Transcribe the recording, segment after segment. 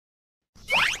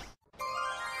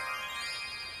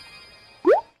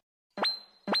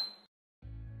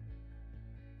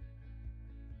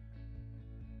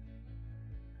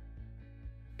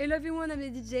Hello everyone, I'm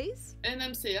the DJs. And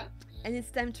I'm Sia. And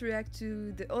it's time to react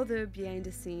to the other behind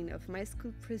the scene of My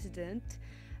School President.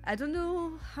 I don't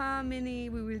know how many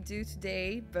we will do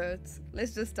today, but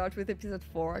let's just start with episode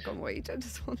 4. I can't wait, I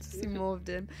just want to see more of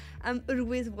them. I'm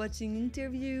always watching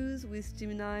interviews with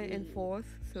Gemini and Fourth,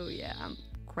 so yeah, I'm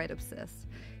quite obsessed.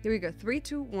 Here we go, 3,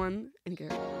 2, 1, and go.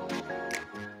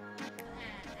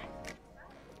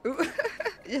 Ooh.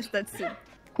 Yes, that's it.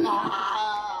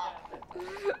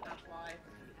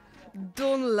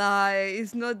 Don't lie,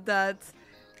 it's not that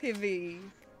heavy.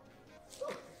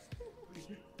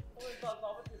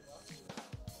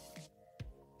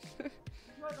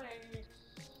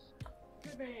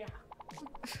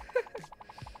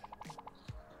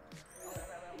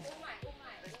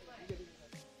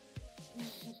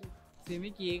ซีนเ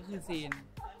มื่อกี้คือซีน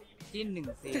จิ้น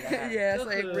1 ซีน Yes, ก็ I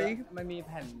คือ agree. มันมีแ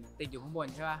ผ่นติดอยู่ข้างบน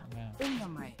ใช่ป่ะท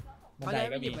ำไม บันได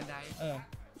ก็มี บันได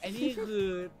ไอ้นี่คือ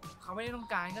เขาไม่ได้ต้อง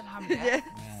การก็ทำแล้ว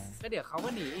ก็เดี๋ยวเขาก็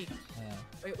หนีอีก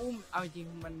ไปอุ้มเอาจริง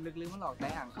มันลึกๆมันหลอกได้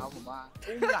อ่างเขาผมว่า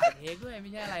อุ้มหลายเทคด้วยไ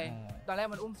ม่ใช่อะไรตอนแรก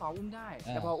มันอุ้ม2 อุ้มได้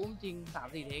แต่พออุ้มจริง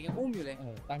3-4 เทคยังอุ้มอยู่เลย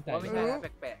ตั้งใจ ว่าไม่ใช่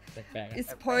แปลก It's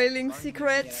spoiling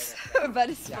secrets about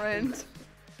his friend.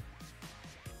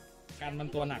 การมัน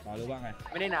ตัวหนักหรือว่าไง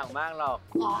ไม่ได้หนักมากหรอก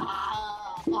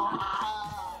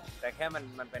แต่แค่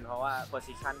มันเป็นเพราะว่าโพ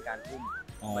สิชันการอุ้ม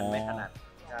มันไม่ถนัด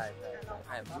ใช่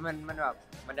มันแบบ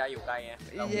มันได้อยู่ไกลไง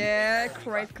Yeah,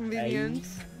 quite convenient.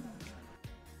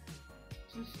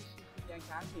 อย่าง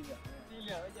ช้างสีเหลือง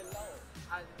ก็เยลโล่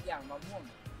อย่างมะม่ว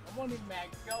งนี่แมง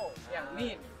โก้อย่างมี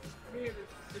ด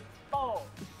ซิปโป้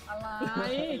อะไร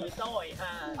อีโต้อีห่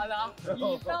าอะไรอี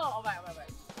โต้เอาไป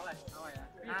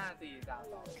นะ5 4 3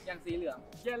 2อย่างสีเหลือง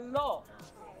เยลโล่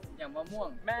อย่างมะม่วง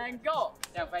แมงโก้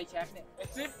อย่างไฟแช็กเนี่ย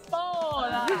ซิปโป้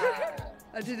ล่ะ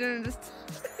I didn't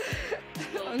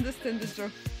understand the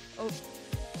joke. Oh.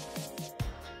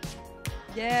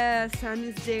 Yeah, Sun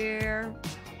is there.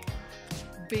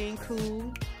 Being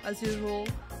cool, as usual.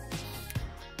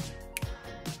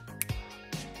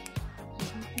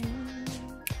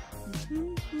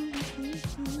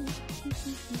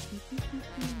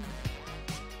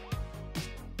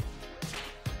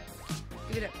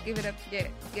 Give it up,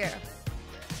 yeah.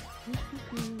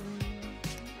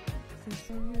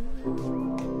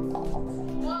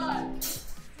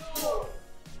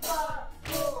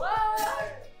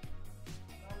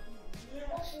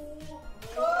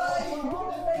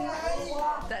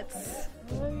 That's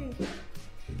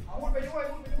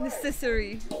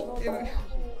necessary.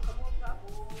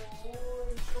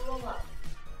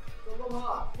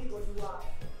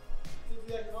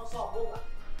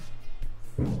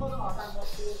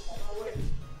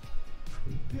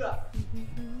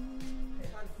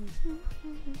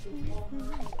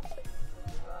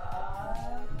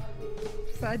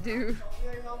 Sadu.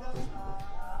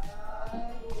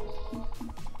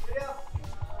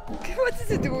 What is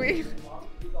it doing?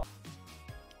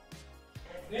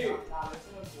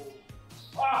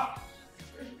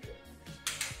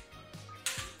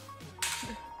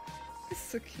 It's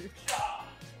so cute.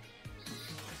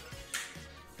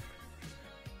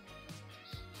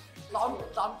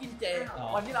 ซ้อมกินเจ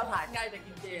วันที่เราถ่ายใกล้จะ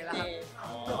กินเจแล้วครับ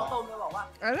คือเขาต้มเลยบอกว่า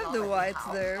I love the whites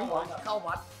there. เข้า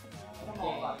วัด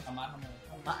ธรรมะ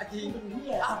จริง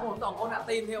ผม2 คน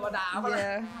ตีนเทวดามาเลย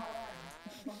Yeah.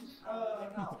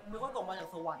 นึกว่าส่งมาจาก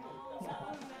สวรรค์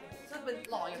ซึ่งเป็น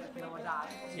หล่ออย่างเทวดา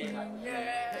คิด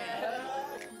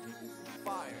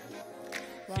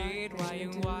ว่ายั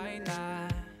งไว้ตา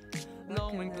โล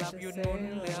กมันกลับหยุดหมุน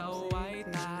เหลือเอาไว้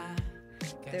ตา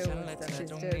แค่ฉันและเธอ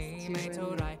ตรงนี้ไม่เท่า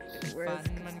ไรฝัน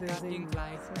มันกลับยิ่งไกล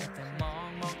แต่มอ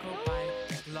งเข้าไป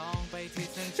ลองไปที่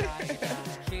เส้นชัย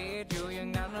คิดอยู่อย่าง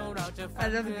นั้นแล้วเราจะฝัน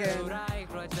เพื่ออะไร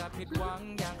เราจะผิดหวัง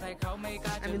อย่างใครเขาไม่ก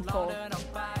ล้าจะลองเดินออก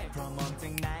ไปเพราะมองจา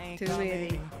กไหนก็ไม่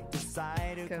ดีสาย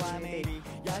ด้วยความไม่ดี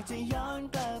อยากจะย้อน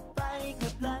กลับไปกลั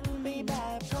บหลังไม่แบ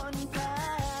บคนแพ้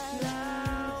แล้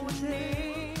ววันนี้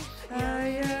อยากให้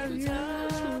เธอ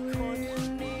คน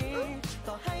นี้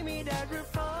ต่อให้มีแดดหรือ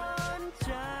ฝนจ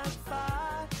ากฟ้า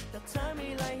แต่เธอมี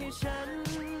อะไรให้ฉัน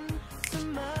เส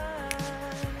มอ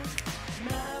แ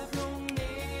ม้พรุ่ง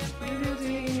นี้ไม่รู้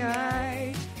ที่ไง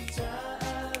เจออ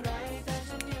ะไรแต่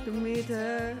ฉันยัง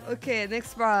Okay,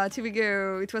 next part. Here we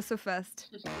go. It was so fast.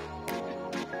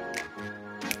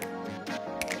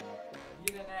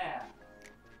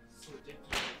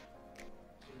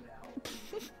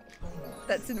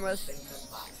 That scene was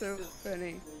so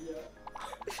funny.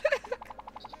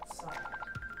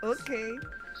 Okay.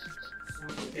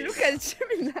 Look at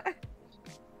Gemini.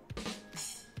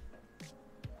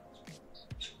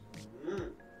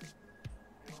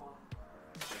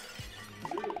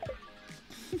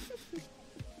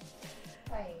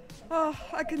 Oh,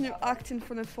 how can you act in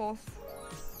front of fourth?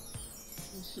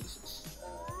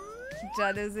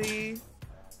 Jealousy.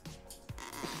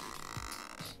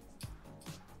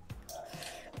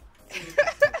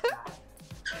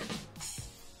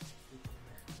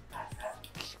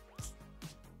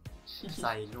ใ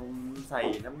ส่นมใส่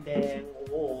น้ำแดงโอ้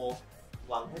โห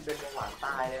หวังให้เป็นเบาหวานต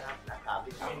ายเลยครับหน้าตา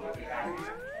พี่เป็น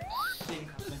จริง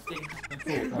ครับมันจริง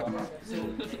มันสู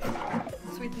ตร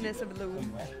Sweetness of blue.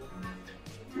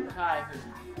 ใช่คือ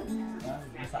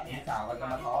มีสาวก็จะ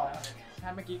มาท้อแล้ว ใช่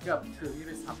เมื่อกี้เกือบถือที่ไ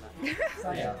ปซับแล้ว ใ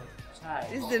ช่เหรอ ใช่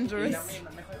It's dangerous. น้ำมีด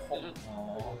มันไม่ค่อยคม อ๋อ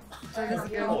Jealous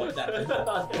โห girl. ดจัดเลย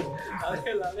เอาเ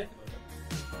ล่นแล้วเล่น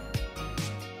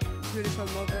Beautiful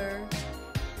mother.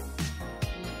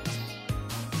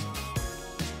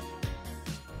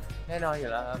 แน่นอนอยู่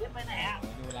แล้วครับ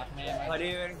ดูรักแม่ไหม พอดี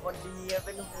เป็นคนดีเ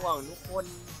ป็นห่วงทุกคน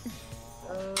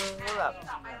ก็แบบ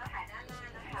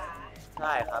ใ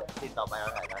ช่ครับติดต่อไปเรา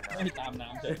ถ่ายกันนะ ไม่ตามน้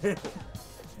ำเจอ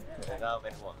แล้วก็เป็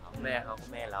นห่วงเขาแม่เขาก็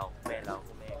แม่เราแม่เรา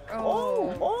ก็แม่ Oh.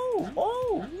 โอ้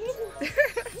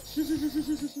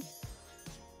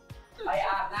ไปอ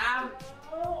าบน้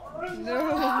No.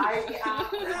 ำไปอาบ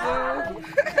น้ำ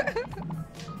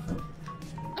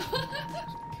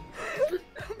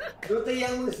ดูเตีย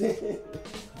งมือสิ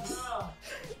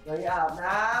ไปอาบ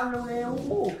น้ำเร็ว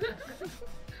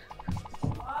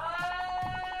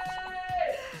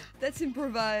That's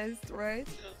improvised, right?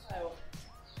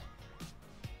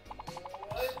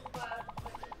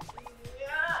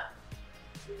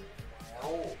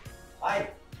 ไป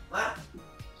มา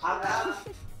อาบน้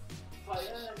ำไ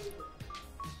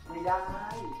ม่ได้อาบ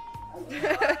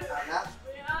น้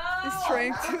ำ He's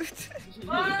trying to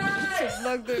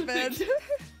block the bed.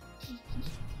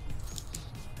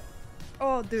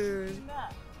 Oh,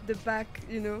 the back,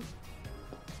 you know.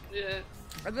 Yeah.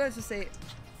 I don't know how to say it.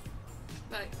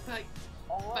 Back right?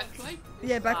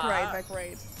 Yeah, back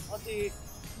right. พอดี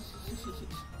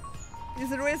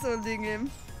He's always holding him.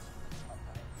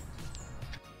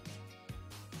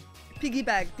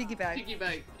 Piggyback. Piggyback.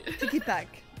 Piggyback.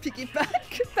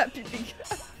 Papi pig.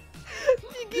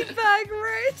 Piggyback,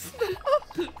 right?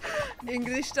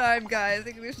 English time, guys.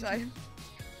 English time.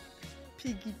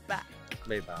 Piggyback. ไ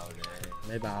ม่เบาเลย ไ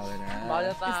ม่เบาเลยนะ เราจ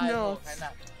ะตาย It's not. ใครหนั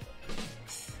ก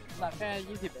หนักแค่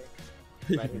20เอ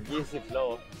ง หมายถึง20 โล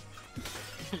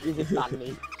 20 ตัน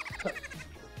นี้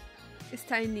It's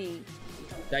tiny.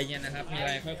 ใจเย็นนะครับ มีอะไ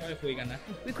รค่อยๆคุยกันนะ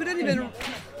We couldn't even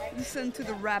listen to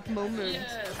the rap moment.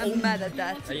 I'm mad at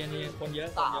that. ใจเย็นๆคนเยอะ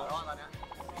ตาแล้วตอนนี้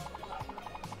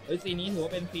เฮ้ยซีนนี้ถือว่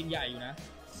าเป็นซีนใหญ่อยู่นะ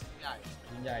ใหญ่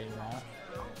ซีนใหญ่อยู่นะ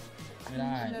ไม่ไ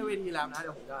ด้ ไม่ใช่เวทีแล้วนะเ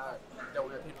ดี๋ยวผมจะ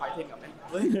เทนไฟเทนกับแม่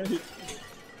เฮ้ย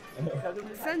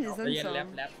Sun is ใจเย็น on แร song. ป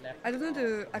แรปแรป I don't know the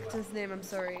actor's name, I'm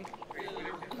sorry.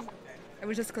 I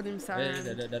will just call him เฮ้ย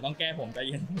Saran. เดี๋ยวต้องแก้ผมใจเ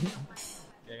ย็น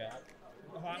เดี๋ยวครับ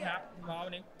พร้อมครับพร้อมวั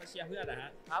นนี้มาเชียร์เพื่อนนะฮะ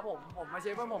ครับผมมาเช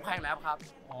ฟเพื่อนผมแข่งแล้วครับ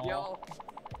อ๋อ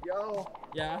โย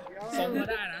อย่าทรงเขา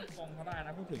ได้นะทรงเขาได้น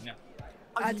ะพูดถึงเนี่ย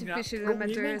Artificial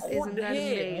materials isn't that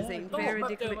amazing? Very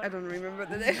ridiculous. I don't remember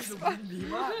the next one. ดี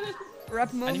มาก Rap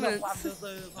อันนี้แบบความ moments. เซ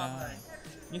อร์ความอะไร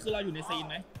นี่คือเราอยู่ในซีน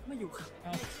ไหม ไม่อยู่ครับ อ้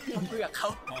าว ผมคุยกับเขา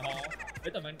อ๋อเฮ้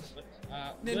ยแต่มัน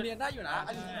เนียนได้อยู่นะ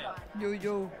อันนี้แบบ Yo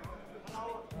yo.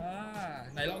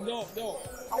 ไหนลองโยก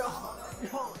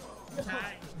ใช่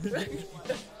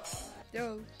Yo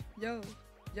yo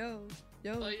yo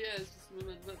yo. Oh yeah, it's just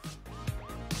moving. Look.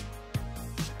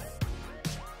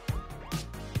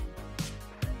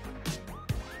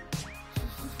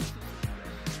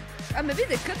 Maybe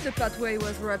they cut the part where he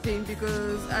was rapping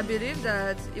because I believe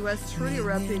that he was truly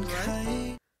rapping,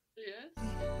 right? Yes.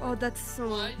 Oh, that song.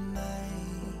 Why?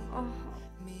 Oh,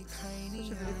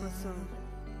 such a beautiful song.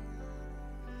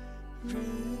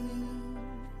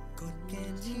 กฎเก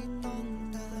ณฑ์ที่ต้อง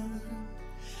ตาม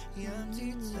ยาม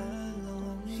ที่เธอล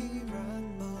งให้รัก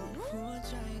บอกหัวใ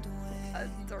จด้วย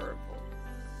Adorable.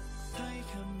 ถ้อย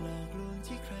คำหลอกลวง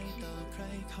ที่ใครต่อใคร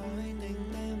คอยแต่ง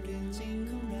แนมเรื่องจริง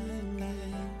ของร่างกา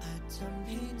ยอาจทำใ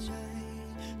ห้ใจ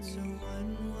สวรร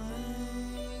ค์ไหว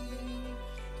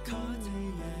ขอเธอ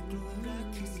อย่ากลัวรัก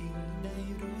คือสิ่งใด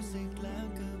รู้สึกแล้ว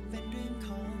ก็เป็นเรื่องข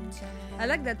องใจ I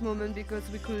like that moment because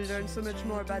we could learn so much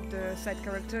more about the side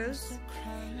characters.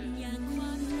 อย่างคว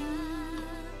ามรั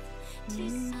กที่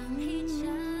ทำให้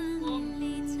ฉัน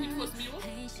มีเธอ It was me, what? ใ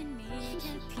ห้ฉันมีแ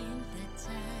ค่เพียงแต่เธ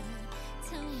อเ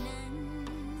ท่านั้น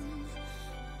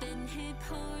เป็นเหตุผ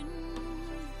ล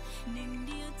หนึ่งเ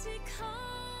ดียวที่ขอ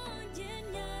ยืน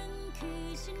ยันคือ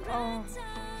ฉันรัก Oh, เธ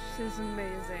อ she's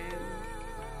amazing.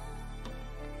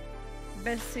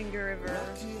 Best singer ever.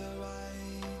 ที่อะไร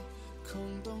คง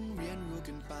ต้องเรียนรู้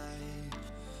กันไป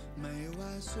ไม่ว่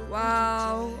าสุข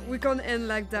Wow, we can't end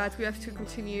like that. We have to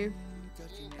continue.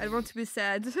 I want to be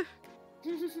sad.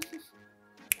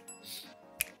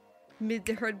 Meet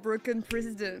the heartbroken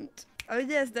president. Oh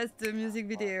yes, that's the music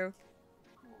video.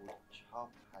 ชอบ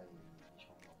ใครช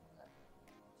มมึงอะ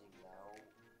จริงแล้ว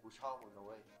กูชอบมึงนะเ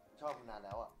ว้ยชอบมึงนานแ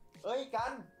ล้วอ่ะเอ้ยกั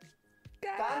น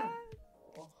กัน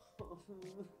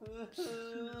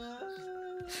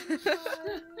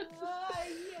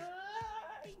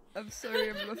I'm sorry,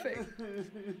 I'm laughing.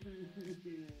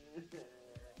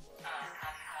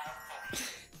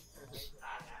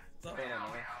 เป็นอะไร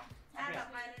ไหม ต่อ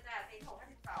ไปเลยจ้ะสีผม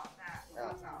52จ้ะ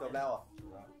จบแล้วอ่ะ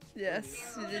Yes,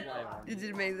 you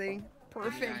did amazing. งาน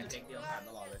Perfect. เทคเดียวผ่านต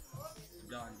ลอดเลย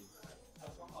ยอดดี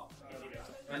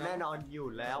มันแน่นอนอยู่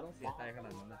แล้ว ต้องเสียใจขนา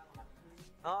ดนั้นนะ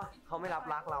อ๋อเขาไม่รับ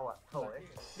รักเราอ่ะโถ่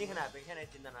นี่ขนาดเป็นแค่ใน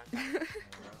จินตนาการ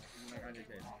ไม่ก็เ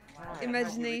ฉย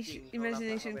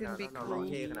Imagination can be เรา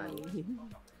เท่ cruel. ขนาดนี้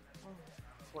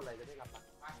คนอะไรจะได้รับรัก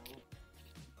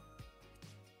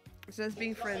Just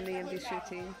being friendly and be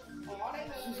shooting.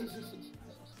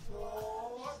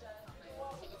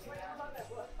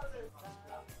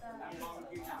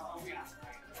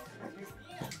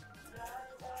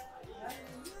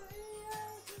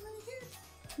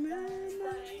 Na,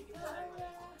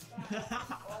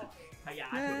 พยา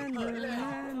na, na, na,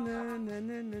 na, na,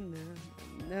 na, na, na,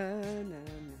 na,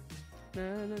 na,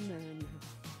 na, na, na.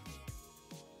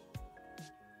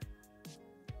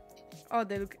 Oh,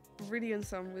 they look really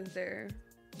handsome with their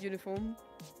uniform.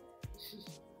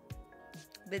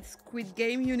 With Squid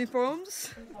Game uniforms.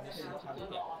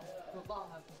 ถูกต้อง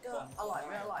ครับก็อร่อยไ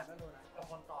ม่อร่อยไม่รู้นะกับ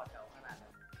คนต่อแถวขนาดนั้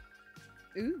น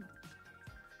Ooh.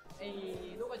 ไอ้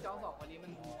ลูกกระจอกสองคนนี้มั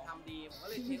นทำดีผมก็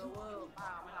เลยคิดว่าป้า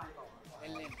ไม่ทำต่อเ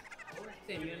ล่นๆเ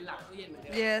สียเงินหลักตู้เย็นเหมือนเดิ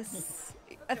ม Yes.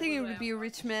 I think it would be a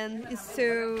rich man. He's so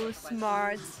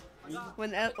smart. When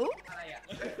oh, อะไรอ่ะ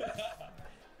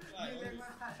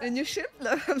a new ship?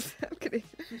 No, I'm kidding.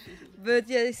 But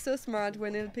yeah, he's so smart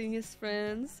when helping his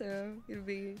friends, so it'll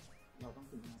be เราต้อง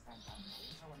ถึงการตาม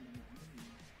ถ้าวันนี้ไม่มี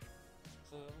เ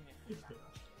ซิร์ฟไง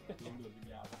ลงดูดวิญ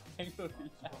ญาณแข่งดูดวิ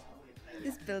ญญาณ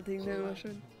he's building the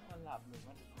emotion. มันหลับหรือ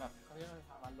มันแบบเขาเรียก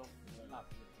ว่ามันลงหรือหลับ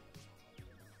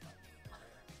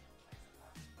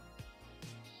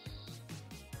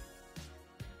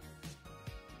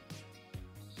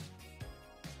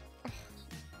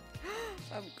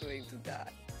I'm going to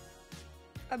die.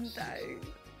 I'm dying.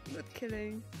 Not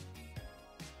kidding.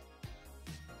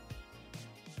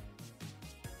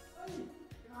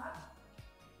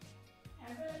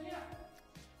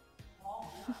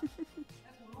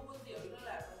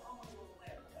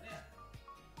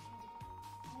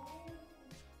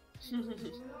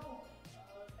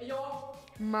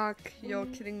 Mark, you're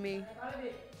kidding me.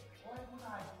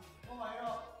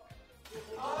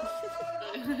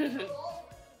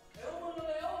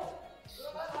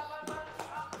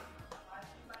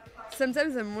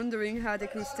 Sometimes I'm wondering how they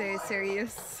could stay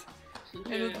serious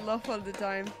and not laugh all the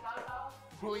time.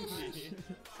 ป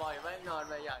ล่อยไม่นอน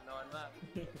ไปอยากนอนมาก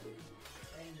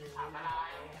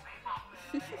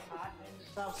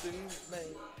ซาบซึ้งใน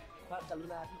พระกรุ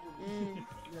ณาที่คุณ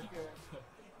เหลือเกิน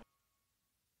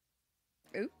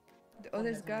Ooh, the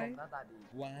other guy. หน้าตาดี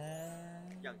ว้า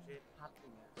อย่างเช่นพัดอย่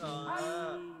างเงี้ย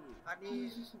พัดนี่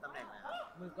ตำแหน่งอะไรครับ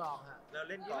มือกลองฮะ เรา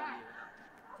เล่นกลองดีไหมครับ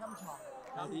ช่ำชอง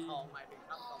ช่ำทองหมายถึง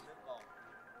ช่ำทองเล่นกลอง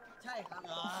ใช่ครับ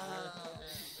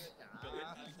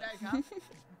ใช่ครับ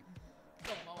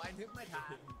ส่งมาไว้นึกไม่ทั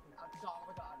นเอาจองไป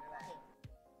ก่อนนี่แหละ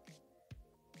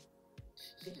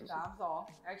 3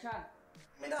 2 แอคชั่น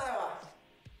ไม่ได้ว่ะ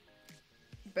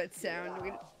But sound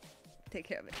will take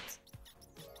care of it.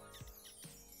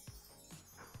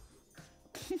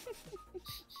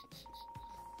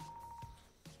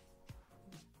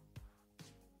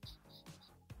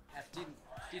 แอบ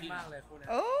จิ้นมากเลยคุณเนี่ย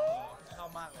Oh, ชอบ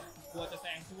มากเลย กลัวจะแซ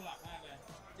งคู่หลักมากเลย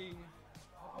จริง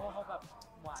เพราะว่าเขาแบบ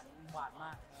หวานม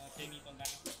าก เคมีตรงกัน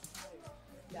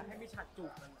อยากให้มีฉากจู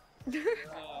บกัน นะ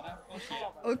ก็เชีย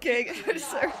ร์ okay,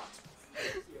 sir.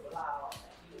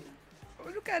 Oh,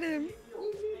 look at him.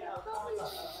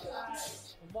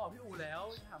 ผมบอกพี่อูแล้ว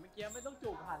ถามเมื่อกี้ไม่ต้อง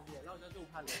จูบผ่านเหรียญเราจะจูบ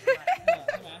ผ่านเหรียญ ใ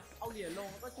ช่ไหม เอาเหรียญลง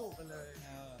แล้วก็จูบกันเลย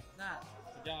น่า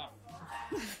สุดยอด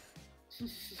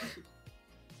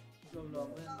รวม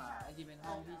ๆเพื่อนมาจริงเป็น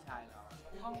ห้องพี่ชายเรา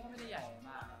ห้องก็ไม่ได้ใหญ่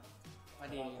มากพอ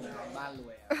ดีบ้านร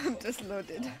วย I'm just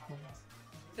loaded.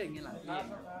 เสร็จเงินหลังเรียน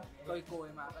โกย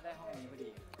มาก็ได้ห้องนี้พอดี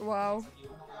Wow.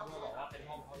 บอกว่าเป็น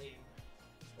ห้องเขาเอง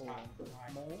โอ้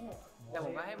โมแต่ผ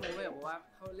มก็ให้โมเลยบอกว่า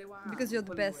เขาเรียกว่า Because you're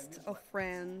the best of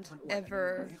friend คนอวด ever.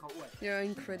 ให้เขาอวด You're คน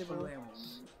incredible. รวยผม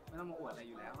ไม่ต้องมาอวดอะไร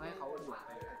อยู่แล้วให้เขาอวดไป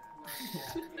เลย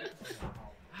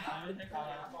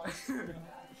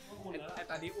ไอ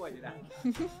ตอนนี้อวดอยู่นะ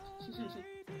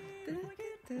Da,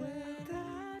 da, da,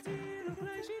 da,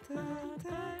 da,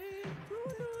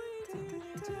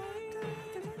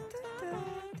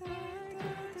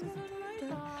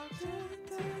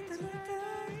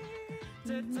 จ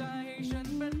ะใจฉัน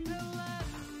เป็นทะเล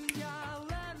อย่าเ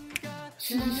ล่นกัน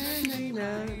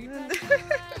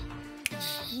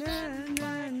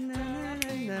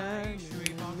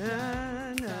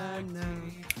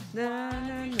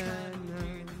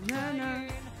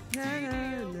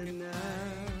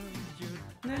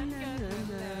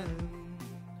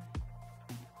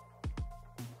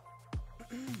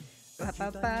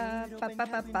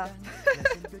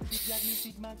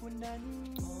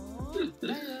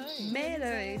ไม่เล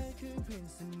ย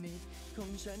ขอ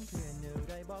งฉันเพื่อนอะ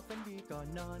ไรบอกฝันดีก่อน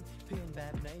นอนเพื่อนแบ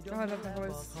บไหนโดน I love the บอก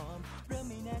voice หอมเริ่ม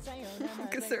ไม่แน่ใจเอาหน้ามา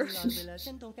Because เล่น they're- ตลอดเวลา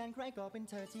ฉันต้องการใครก็เป็น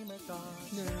เธอที่มาก่อน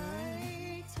ให้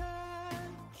เธอ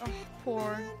Oh,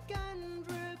 poor. กันห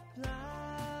รือเปล่า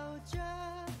จะ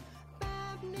แบ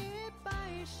บนี้ไป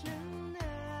ฉันแอ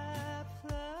บเผ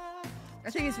ลอ I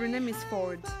think his real name is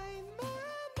Ford.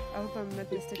 I hope I'm not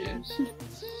mistaken.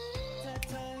 ถ้า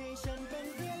เธอให้ฉันเป็น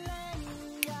เพื่อนเล่น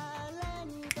อย่าเล่น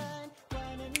เกินกว่า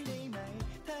นั้นได้ไหม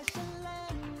ถ้าฉันเล่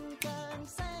นเกิน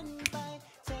เส้นไป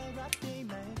เธอรับได้ไ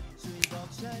หมช่วยบอก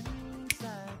ฉัน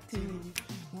สักที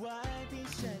ว่าที่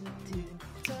ฉันยืน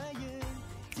เธอยืน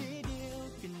ที่เดียว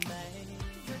กันไหม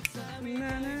ถ้าเธอไม่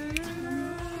Na, na, na,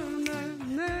 na,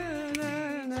 na,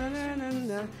 na, na, na,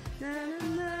 na,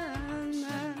 na,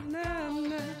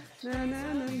 na, na,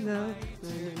 na, na,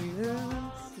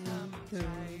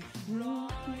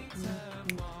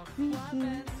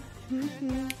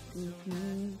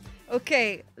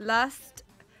 Okay, last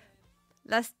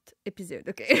episode.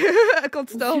 Okay, I can't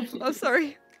stop. I'm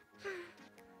sorry.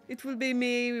 It will be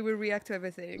me. We will react to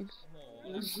everything. โ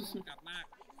อ้โหกลับมาก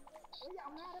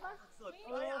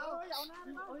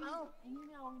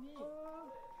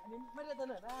ไม่ได้เส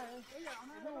นอหน้าเลย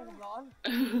ผมร้อน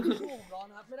ผมร้อน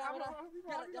ครับไม่ได้อย่าถ่ายค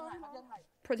รับอย่าถ่าย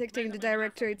Protecting the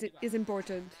director is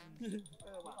important.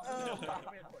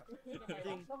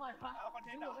 ทำไมวะ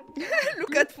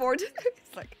Look at Ford.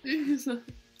 It's like,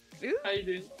 ooh. How you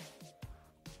doing?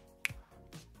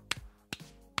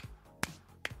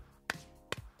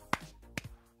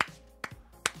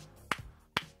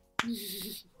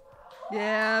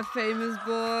 Yeah, famous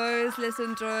boys. Let's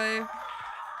enjoy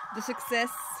the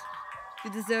success. You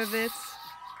deserve it.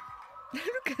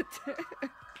 Look at her.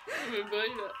 Remember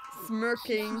that?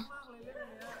 Smirking.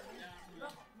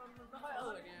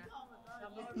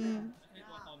 Mm.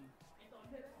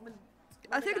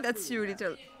 I think that's you,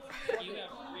 little.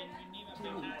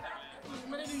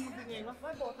 ไม่ได้ดูจริงๆเองว่าไ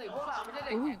ม่ปกติพวกเราไม่ได้เ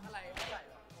ด็กแข่งอะไรเท่าไหร่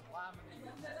ผมว่า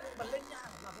มันเล่นยาก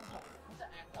สำหรับพวกผมมันจะ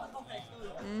แอคก่อนต้องแอคคื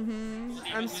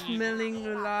อ I'm smelling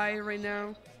a lie right now.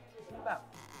 แบบ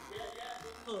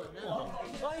เขินนะ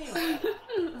เฮ้ย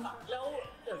แล้ว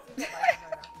เดี๋ยวซิ่งกั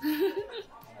บไปทำไ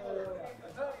มนะ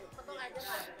มันต้องแอคยังไ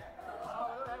ง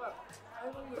แบบ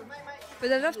ไม่ But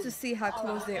I love to see how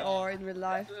close they are in real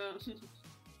life.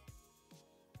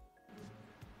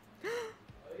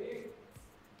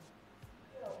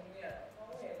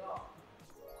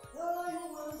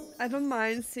 I don't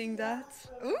mind seeing that.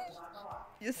 Ooh,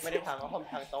 yes. ไม่ได้ทางเขา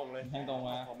ทางตรงเลย ทางตรงม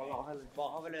า ผมมาบอกให้เลยบอก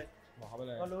เขาไปเลย บอกเขาไปเ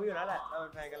ลย ก็รู้อยู่แล้วแหละเราเป็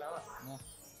นแฟนกันแล้วอะ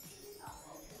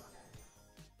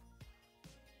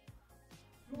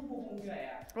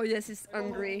Oh yes, he's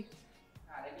hungry.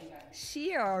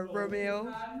 Cheer,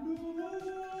 Romeo.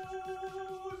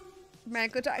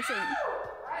 Michael Jackson.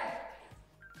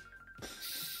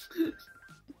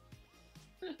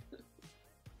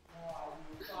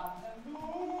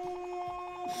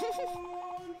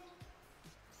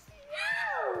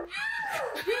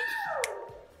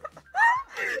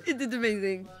 He did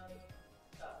amazing.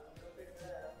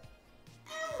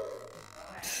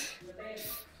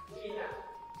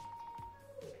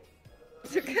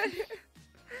 Look at it.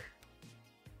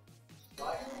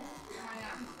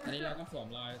 อันนี้เราก็สวม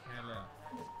รอยแทนเลยเหรอ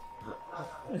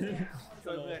ช่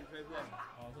วยเพื่อนช่วยเพื่อน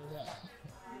อ๋อช่วยเพื่อน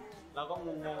เราก็ง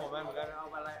งๆของมันเหมือนกันเอา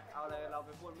อะไรเราไป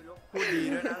พูดไม่รู้พูดดี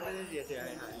ด้วยนะไม่ได้เสียห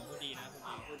าย พูดดีนะ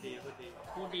พูดดี พูดดี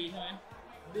พูดดีใช่ไหม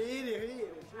ดีดิพี่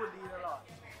ผมพูดดีตลอด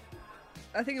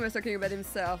I think he was talking about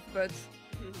himself, but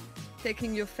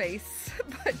taking your face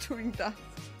by doing that.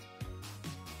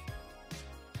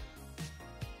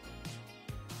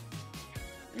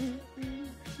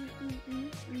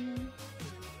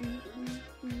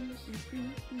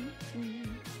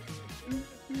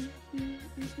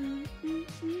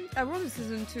 I want a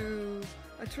season 2.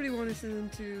 I truly want a season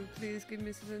 2. Please give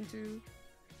me season 2.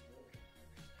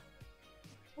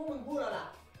 พวกมึงพูดแล้วนะ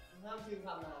ห้ามพิมพ์ค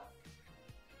ำนะ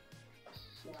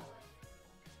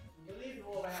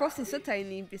Frost is so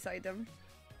tiny beside them.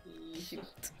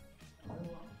 Cute.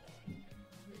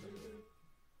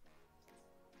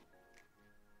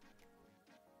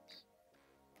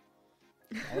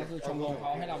 ก็คือชมรมเขา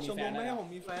ให้เรามี ชม แฟ ร น มไม่ให้ผม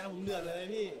มีแฟนผมเดือดเลย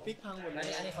พี่พลิกพังหมดเล แล้ว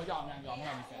ย อันนี้เขายอมให้เรา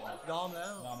มีแฟน ยอมแล้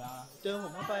ว ยอมแล้ว เจอผ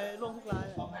มเข้าไปร่วมทุกราย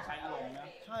ต้องให้ใช้อารมณ์นะ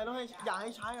ใช่แล้วอย่าให้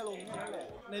ใช้อารมณ์แค่นั้นแหละ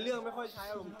ในเรื่องไม่ค่อยใช้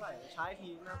อารมณ์เท่าไหร่ใช้ที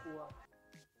น่ากลัว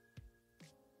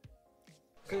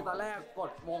คือตอนแรกก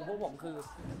ฎวงพวกผมคือ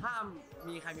ห้าม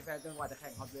มีใครมีแฟนจนกว่าจะแข่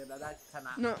งคอมเวฟแล้วได้ชน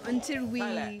ะ No, until ใ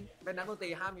ช่แหละ we เป็นนักดนตรี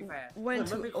ห้ามมีแฟน went เ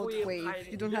หมือนมัน to ไป Hot คุยกับ Wave. ใคร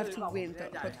You don't have to ที่ win ไม่ the แน่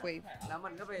ใจ Hot Wave. แล้วมั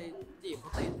นก็ไปจีบเขา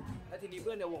ติดแล้วทีนี้เ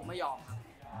พื่อนในวงไม่ยอมครับ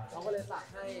เขาก็เลยสั่ง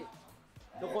ให้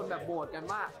ทุกคนแบบโหวตกัน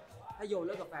ว่าให้โยเ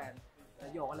ลิกกับแฟนแล้ว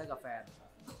โยก็เลิกกับแฟน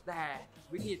แต่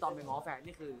วิธีตอนไปง้อแฟน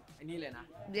นี่คือไอ้นี่เลยนะ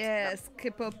Yes,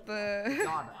 K-pop.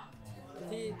 ยอดอะ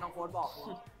ที่น้องโค้ดบอก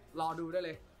รอดูได้เ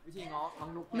ลยวิธีง้อน้อง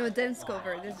นุ๊ก No, dance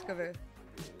cover, dance cover.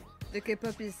 The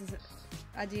K-pop is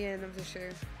at the end of the show.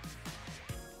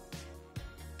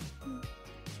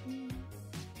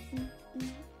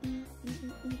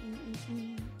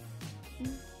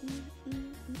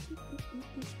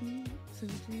 So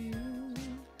do you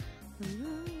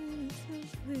alone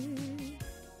something?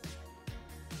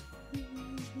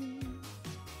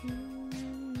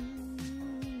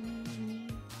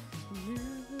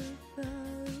 Never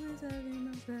thought it was having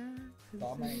my back. ซ้อ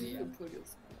มไม่ดีอะ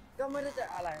ก็ไม่ได้จะ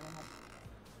อะไรนะครับ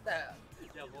แต่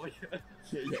อย่าโบเยอะ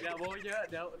อย่าโบเยอะ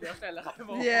เดี๋ยวเสร็จแล้วครับโ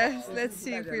บ Yes, let's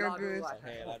see if we are good. โอเค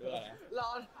เราด้วยนะ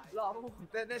รอพวกผม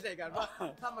เต้นได้เสร็จกันว่า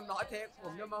ถ้ามันน้อยเทคผ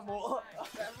มจะมาโม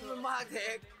แต่ถ้ามันมากเท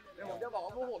คเดี๋ยวผมจะบอกว่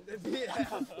าพวกผมเต็มที่แล้ว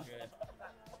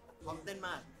พร้อมเต้นม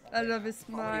าก I love his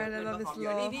smile, I love his นี่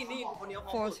love. นี่คนนี้ Of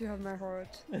course, you have my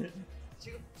heart.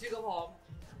 ชื่อก็พร้อม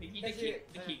พี่กี้จะ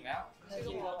ขิงแล้ว ชื่อ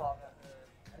ก็พร้อม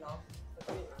น้อง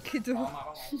Kido. ซ้อมมา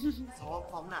บ้างไหม ซ้อม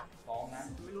พร้อมหนัก ซ้อมนะ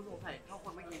ไม่รู้สงสัยเท่าค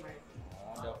นเมื่อกี้ไหม อ๋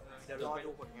อเดี๋ยว เดี๋ยวรอดู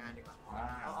ผลงานดีกว่า อ่า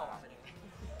เอาออกมาเป็นยังไง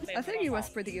I think it was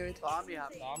pretty good. ซ้อมดีครั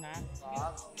บ ซ้อมนะ ซ้อ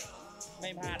ม ไม่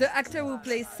พลาด The actor who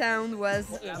plays sound was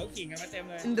คนอื่นเขาขิงกันมาเต็ม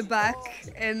เลย in the back,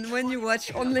 and when you watch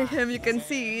only him, you can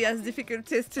see he has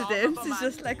difficulties to dance. He's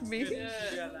just like me. เ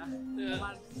ดือนละประม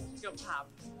าณเกือบถาม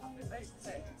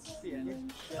เสียไ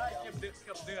ด้เกือ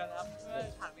บเดือนครับเพื่อ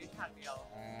ฉากนี้ฉากเดียว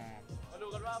อ่า มาดู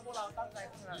กันว่าพวกเราตั้งใจ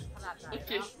ขนาดไหน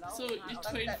Okay, แล้ว so you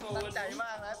train for ตั้ง one ใจ week. ม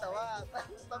ากนะแต่ว่า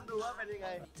ต้องดูว่าเป็นยังไง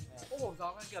พวกผมซ้อ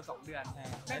มกันเกือบ2 เดือน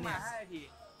แม่งมา5 นาที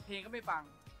เพลงก็ไม่ฟัง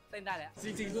เต้นได้แล้วจ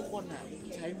ริงๆทุกคนอ่ะ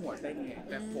ใช้หัวเต้นไง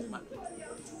แบบผมอ่ะ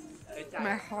ใจ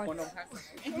My heart. คนลงทัก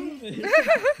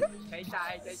ใจ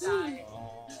อ๋อ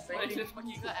แต่จริงๆเมื่อ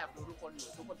กี้ก็แอบดูทุกคนอยู่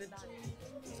ทุกคนเต้นได้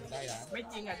ได้นะ ไม่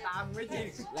จริงอ่ะตามไม่จริง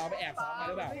เราไปแอบซ้อมมาห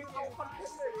รือเปล่า เอาคอนเทน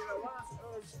ต์เลยแบบว่า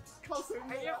เข้าซึ้งไ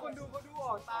อ้เนี้ยคนดูเขาดูอ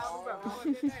อกตามแบบว่า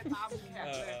เต้นได้ตามแข่ง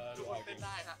เลยทุกคนเต้นไ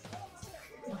ด้ครับ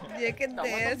You can แต่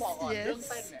ว่าต้อง dance, บอกก่อนเรื่อง yes.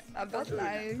 เต้นเนี่ย I'm not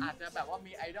lying. อาจจะแบบว่า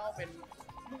มีไอดอลเป็น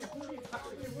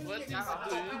What is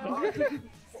doing?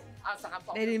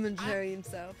 3 2 Let him enjoy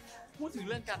himself. พูดถึง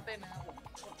เรื่องการเต้นนะครับผม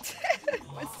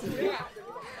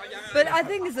But I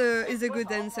think he's a good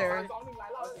dancer.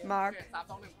 Mark. 3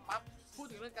 2 1ปั๊บพูด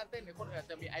ถึงเรื่องการเต้นเนี่ยคนอื่นอาจ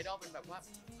จะมีไอดอลเป็นแบบว่า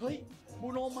เฮ้ยบู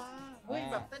โนมาเฮ้ย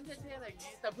แบบเต้นเท่ๆอะไรอย่าง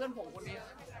งี้แต่เพื่อนผมคนนี้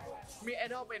มีไอ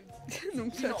ดอลเป็น No,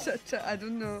 cha-cha-cha, I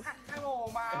don't know. ไอโม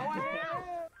มาว่ะ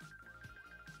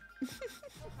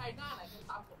ใครหน้าไหนยัง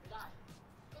ตามผมไม่ได้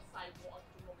ก็ใส่หัว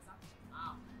จุลงไปซะอ้า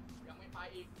วยังไม่ไป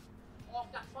อีกออก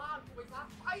จากบ้านกูไปซะ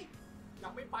ไปยั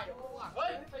งไม่ไปเหรอพวกอ่ะเฮ้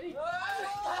ยไปดิ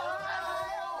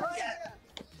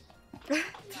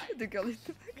The girl in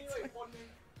the back. มีอีกคนนึง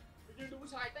ไปยืนดูผู้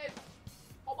ชายเต้น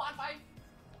เอาบ้านไป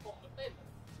ผมก็เต้น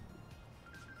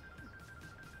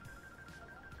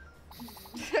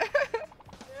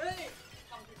เฮ้ย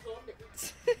ทำผมเคิร์ฟเ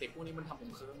ด็กพวกนี้มันทำผ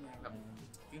มเคิร์ฟไงแบบ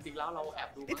จริงๆแล้วเราแอบ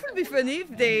ดู It would be funny if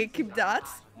they keep that.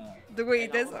 The way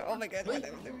it is. Oh my god.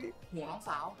 หัวน้องส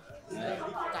าว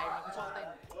ใจมันก็ชอบเต้น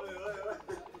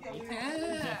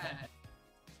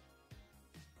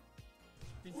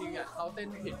จริงๆอ่ะเขาเต้น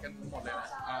ผิดกันหมดเลยนะ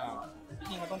จ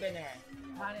ริงๆมันต้องเต้นยังไง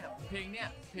ท่าเนี่ยเพลงเนี่ย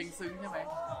เพลงซึ้งใช่ไหม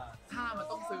ท่ามัน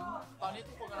ต้องซึ้งตอนนี้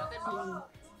ทุกคนกำลังเต้นแบบ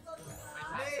ไม่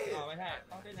ใช่ ไม่ใช่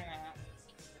ต้องเต้นยังไงฮะ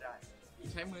ไม่ได้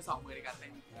ใช้มือ2 มือในการเต้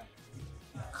น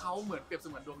เขาเหมือนเปรียบเส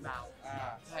มือนดวงดาว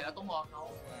ใช่แล้วต้องมองเขา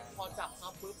พอจับเขา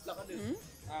ปุ๊บแล้วก็ดึง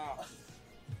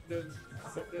ดึง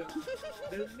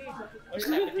นี่ เฮ้ย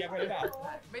แต่เตรียมไปหรือเปล่า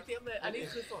ไม่เตรียมเลยอันนี้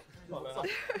คือสด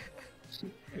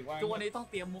ถึงว่า ทุกวันนี้ต้อง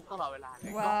เตรียมมุกตลอดเวลาเล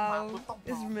ย Wow, ต้อง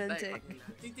it's romantic.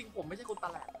 จริงๆผมไม่ใช่คนต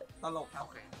ลก ตลกครับ โอ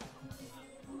เค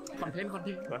คอนเทนต์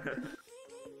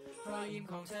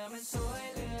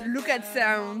Look at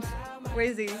sound. Where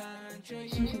is he?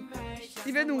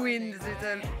 Even wind is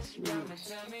little.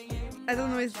 I don't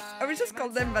know. I will just call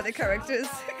them by the characters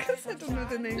because I don't know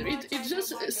the name. It just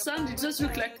sound. It just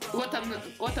look like what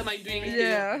am I doing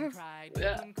here? Yeah.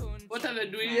 Yeah. What am I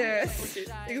doing? Yes. Okay.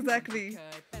 Exactly.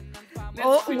 Let's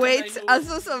Oh pretend wait, I know. I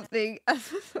saw something.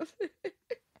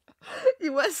 He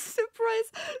was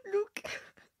surprised.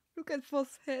 Look at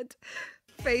For's head,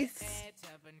 face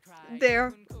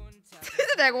there.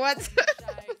 Like what?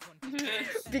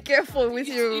 Be careful with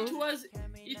you.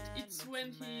 It's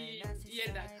when he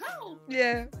yelled like, how?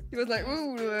 Yeah, he was like,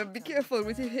 ooh, be careful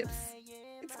with your hips.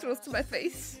 It's close to my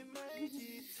face.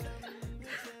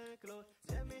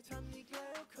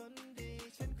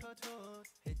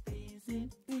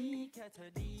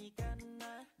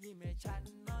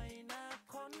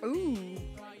 Ooh.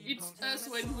 It's us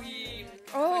when we...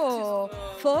 Oh,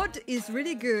 Ford is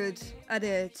really good at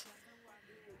it.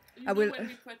 I will. When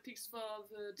we practice for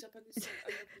the Japanese.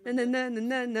 Na na na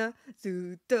na na.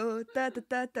 Zuto ta ta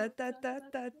ta ta ta ta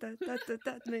ta ta ta ta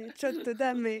ta me chotto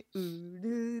da me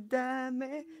uru da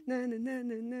me na na na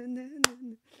na na na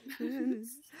na.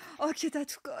 Oh,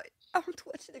 Kitatsukai. I want to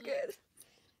watch it again.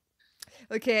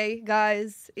 Okay,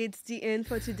 guys, it's the end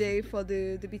for today for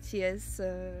the BTS.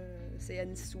 Say I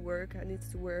need to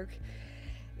work.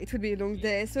 It will be a long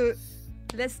day, so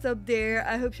let's stop there.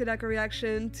 I hope you like our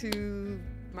reaction to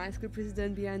My School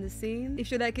President behind the scene.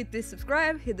 If you like it, please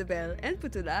subscribe, hit the bell, and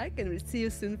put a like. And we'll see you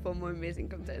soon for more amazing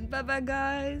content. Bye bye,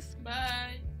 guys.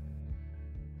 Bye.